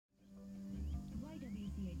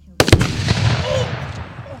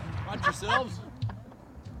themselves.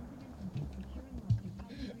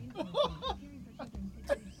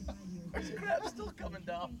 This crap's still coming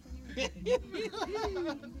down.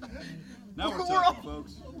 Now we're talking,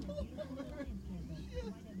 folks.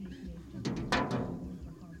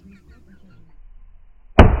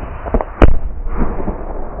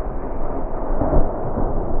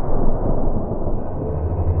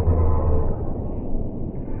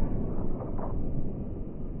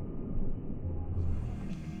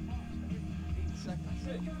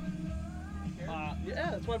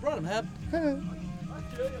 Yeah, that's why I brought him, Hap. I'm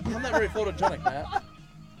not very photogenic, Matt.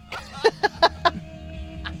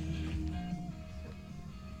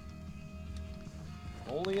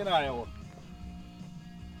 Only in Iowa.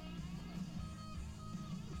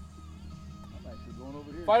 I'm actually going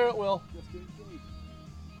over here. Fire at will. Just in case.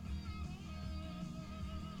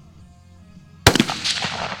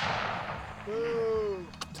 Boom!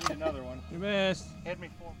 Need another one. You missed. Hit me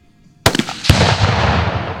for.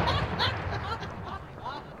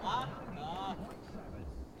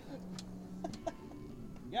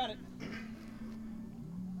 Got it.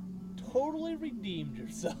 Totally redeemed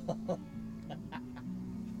yourself. Alright,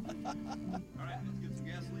 let's get some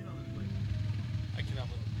gasoline on this place. I cannot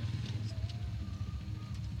believe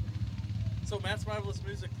it. So Matt's marvelous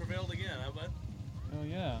music prevailed again, huh, bud? Oh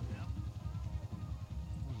yeah. That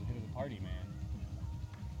was the hit of the party, man.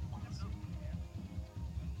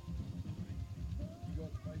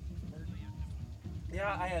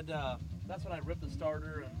 Yeah, I had, that's when I ripped the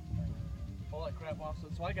starter and all that crap off.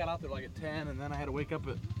 So I got out there like at 10, and then I had to wake up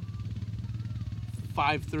at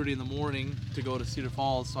 5:30 in the morning to go to Cedar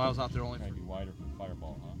Falls. So I was out there only for... Trying to be wider for the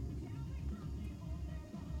fireball, huh?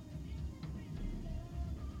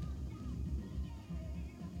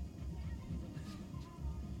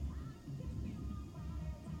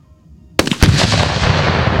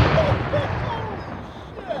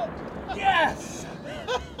 Yes!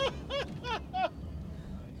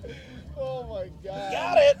 Oh my God.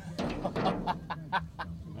 Got it!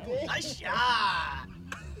 Nice shot!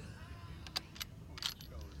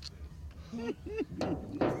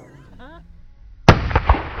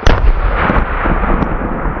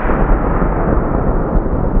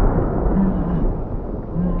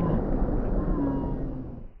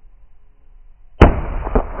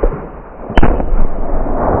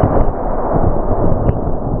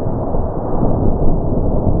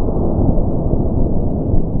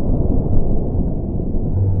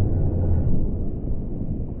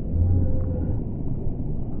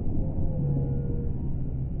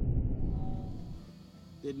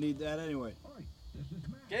 Didn't need that anyway.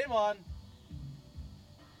 Game on.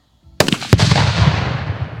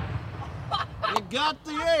 You got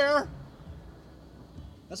the air.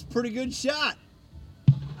 That's a pretty good shot.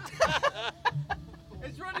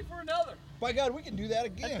 It's ready for another. By God, we can do that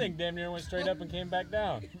That again. thing damn near went straight up and came back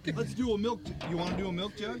down. Let's do a milk. You want to do a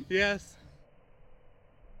milk jug? Yes.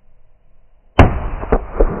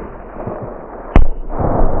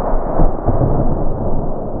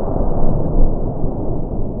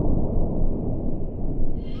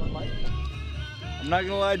 I'm not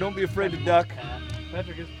gonna lie. Don't be afraid to duck.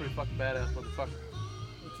 Patrick is a pretty fucking badass motherfucker.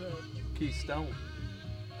 What's that? Keystone.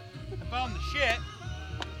 I found the shit.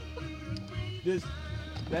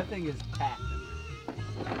 That thing is packed.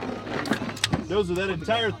 That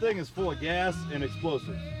entire thing is full of gas and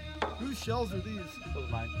explosives. Whose shells are these? Those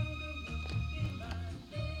are mine.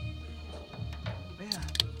 Man.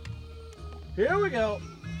 Here we go.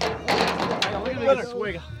 Hang on, look at this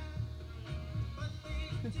swig.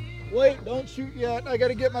 Wait, don't shoot yet. I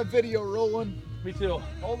gotta get my video rolling. Me too.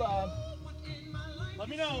 Hold on. Let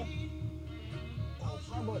me know. Oh,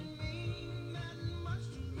 somebody.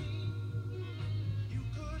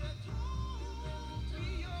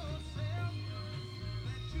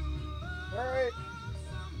 All right.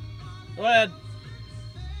 Go ahead.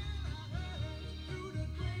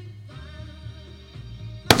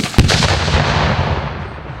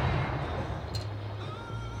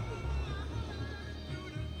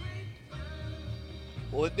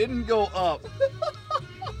 Well, it didn't go up.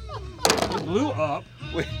 It blew up.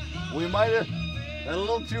 We might have had a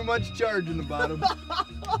little too much charge in the bottom.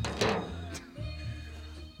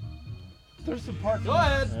 There's some parts. Go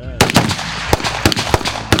ahead. Yeah.